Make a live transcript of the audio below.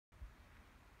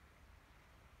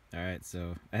Alright,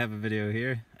 so I have a video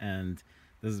here, and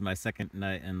this is my second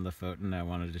night in Lofoten. I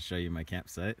wanted to show you my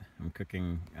campsite. I'm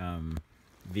cooking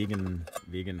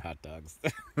vegan hot dogs.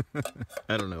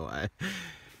 I don't know why.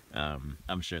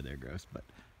 I'm sure they're gross, but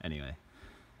anyway.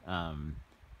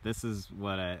 This is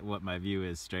what my view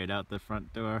is straight out the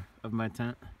front door of my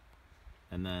tent.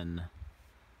 And then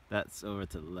that's over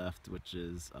to the left, which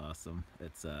is awesome.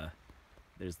 It's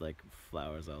there's like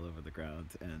flowers all over the ground,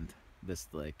 and this,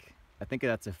 like, I think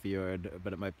that's a fjord,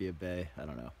 but it might be a bay, I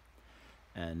don't know.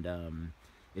 And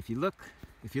if you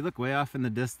look way off in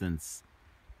the distance,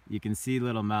 you can see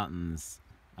little mountains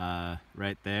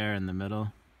right there in the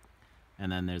middle,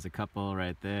 and then there's a couple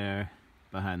right there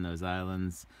behind those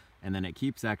islands, and then it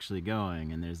keeps actually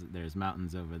going, and there's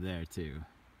mountains over there too.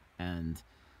 And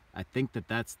I think that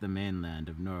that's the mainland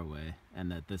of Norway,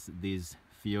 and that these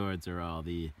fjords are all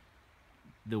the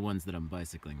ones that I'm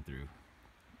bicycling through.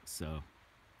 So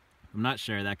I'm not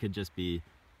sure, that could just be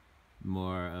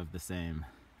more of the same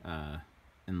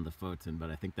in Lofoten, but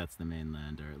I think that's the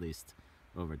mainland, or at least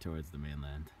over towards the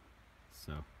mainland.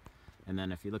 So, and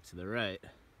then if you look to the right,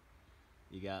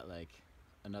 you got like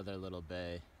another little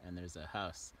bay, and there's a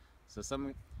house. So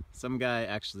some guy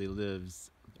actually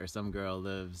lives, or some girl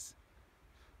lives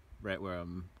right where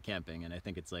I'm camping, and I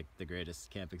think it's like the greatest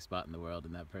camping spot in the world,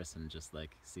 and that person just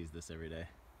like sees this every day.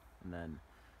 And then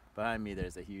behind me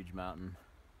there's a huge mountain.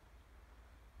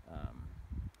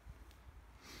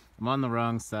 I'm on the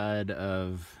wrong side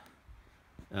of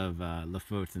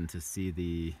Lofoten to see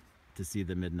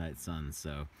the midnight sun.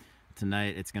 So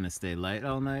tonight it's gonna stay light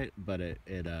all night, but it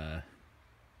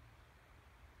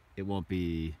won't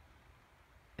be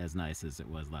as nice as it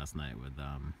was last night with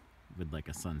like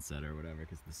a sunset or whatever,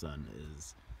 because the sun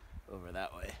is over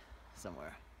that way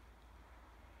somewhere.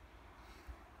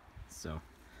 So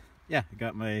yeah, I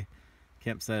got my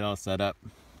campsite all set up.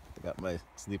 I got my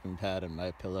sleeping pad and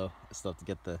my pillow. I still have to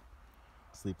get the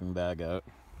sleeping bag out,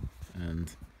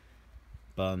 and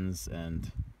buns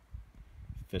and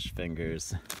fish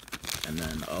fingers, and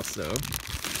then also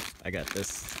I got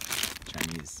this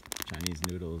Chinese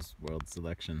noodles world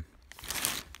selection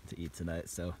to eat tonight.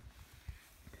 So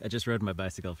I just rode my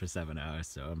bicycle for 7 hours,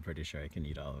 so I'm pretty sure I can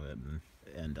eat all of it,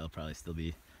 and I'll probably still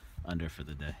be under for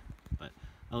the day. But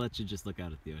I'll let you just look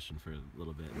out at the ocean for a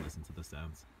little bit and listen to the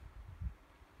sounds.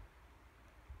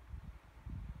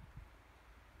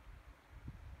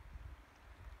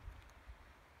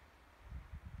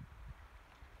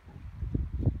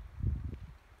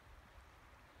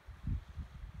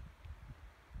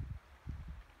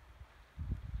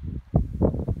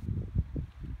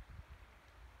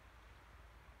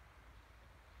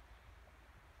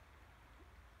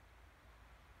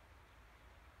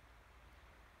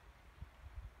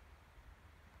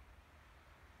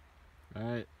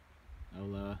 Alright,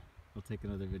 I'll take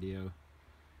another video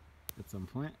at some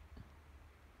point.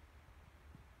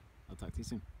 I'll talk to you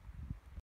soon.